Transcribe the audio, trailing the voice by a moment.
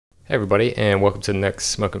Hey everybody, and welcome to the next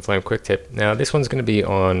Smoke and Flame quick tip. Now this one's going to be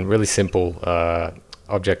on really simple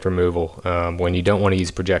object removal when you don't want to use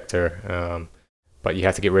a projector, but you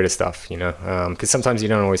have to get rid of stuff, because sometimes you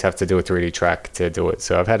don't always have to do a 3D track to do it.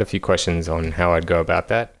 So I've had a few questions on how I'd go about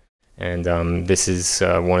that, and this is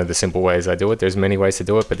one of the simple ways I do it. There's many ways to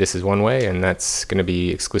do it, but this is one way, and that's going to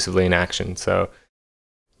be exclusively in action. So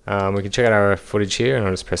we can check out our footage here, and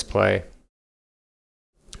I'll just press play.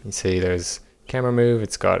 You see there's camera move,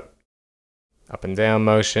 it's got up and down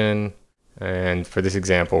motion, and for this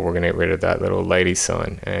example we're going to get rid of that little lady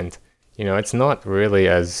sun, and it's not really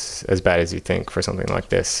as bad as you think for something like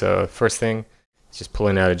this. So first thing is just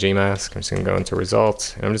pulling out a Gmask. I'm just going to go into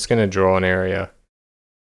results, and I'm just going to draw an area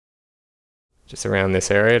just around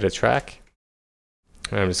this area to track,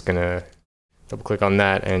 and I'm just going to double click on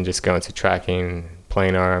that and just go into tracking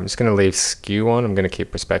planar. I'm just going to leave skew on. I'm going to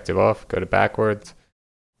keep perspective off, go to backwards,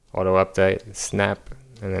 auto update, snap,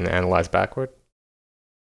 and then analyze backward.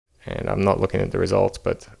 And I'm not looking at the results,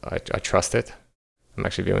 but I trust it. I'm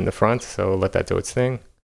actually viewing the front, so we'll let that do its thing.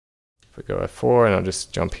 If we go F4, and I'll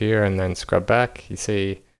just jump here and then scrub back, you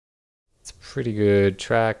see it's a pretty good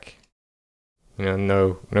track.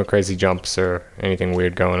 No crazy jumps or anything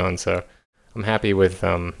weird going on, so I'm happy with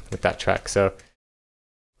that track. So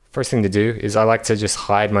first thing to do is I like to just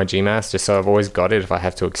hide my Gmask, just so I've always got it if I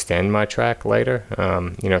have to extend my track later.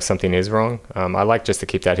 If something is wrong, I like just to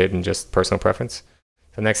keep that hidden, just personal preference.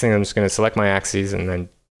 The next thing, I'm just going to select my axes and then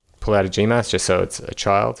pull out a Gmask just so it's a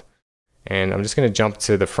child. And I'm just going to jump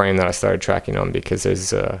to the frame that I started tracking on, because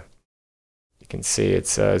there's you can see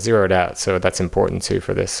it's zeroed out, so that's important too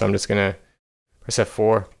for this. So I'm just going to press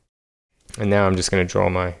F4, and now I'm just going to draw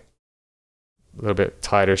my little bit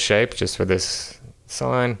tighter shape just for this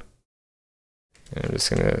sign. And I'm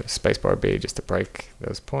just going to spacebar B just to break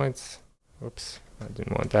those points. Oops, I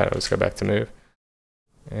didn't want that. I'll just go back to move.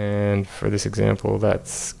 And for this example,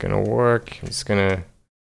 that's gonna work. I'm just gonna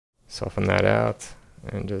soften that out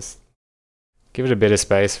and just give it a bit of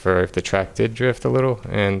space for if the track did drift a little.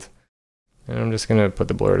 And I'm just gonna put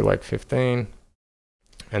the blur to like 15.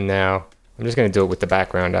 And now I'm just gonna do it with the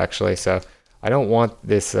background actually. So I don't want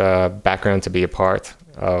this background to be a part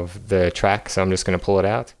of the track, so I'm just gonna pull it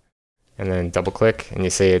out and then double click, and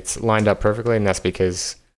you see it's lined up perfectly, and that's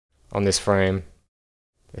because on this frame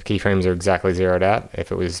the keyframes are exactly zeroed out. If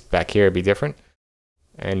it was back here, it'd be different.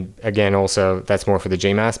 And again, also, that's more for the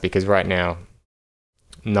Gmask, because right now,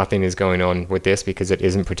 nothing is going on with this because it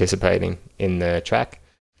isn't participating in the track.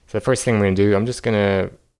 So the first thing I'm going to do, I'm just going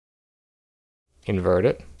to invert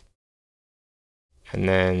it. And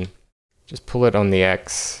then just pull it on the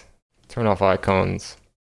X, turn off icons,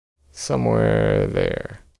 somewhere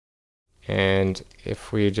there. And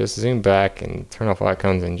if we just zoom back and turn off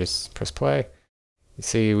icons and just press play, you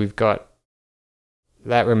see we've got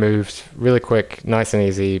that removed really quick, nice and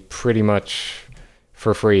easy, pretty much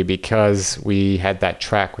for free, because we had that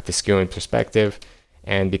track with the skew and perspective,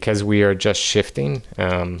 and because we are just shifting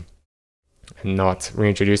and not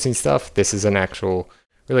reintroducing stuff. This is an actual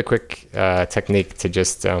really quick technique to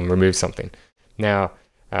just remove something. Now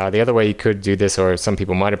the other way you could do this, or some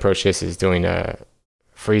people might approach this, is doing a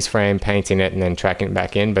freeze frame, painting it, and then tracking it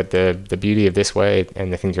back in. But the beauty of this way,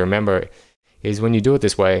 and the thing to remember, is when you do it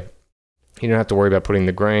this way, you don't have to worry about putting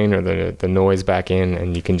the grain or the noise back in,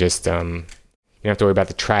 and you can just you don't have to worry about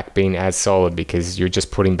the track being as solid, because you're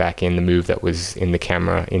just putting back in the move that was in the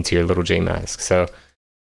camera into your little Gmask. So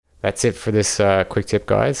that's it for this quick tip,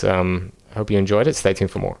 guys. I hope you enjoyed it. Stay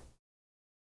tuned for more.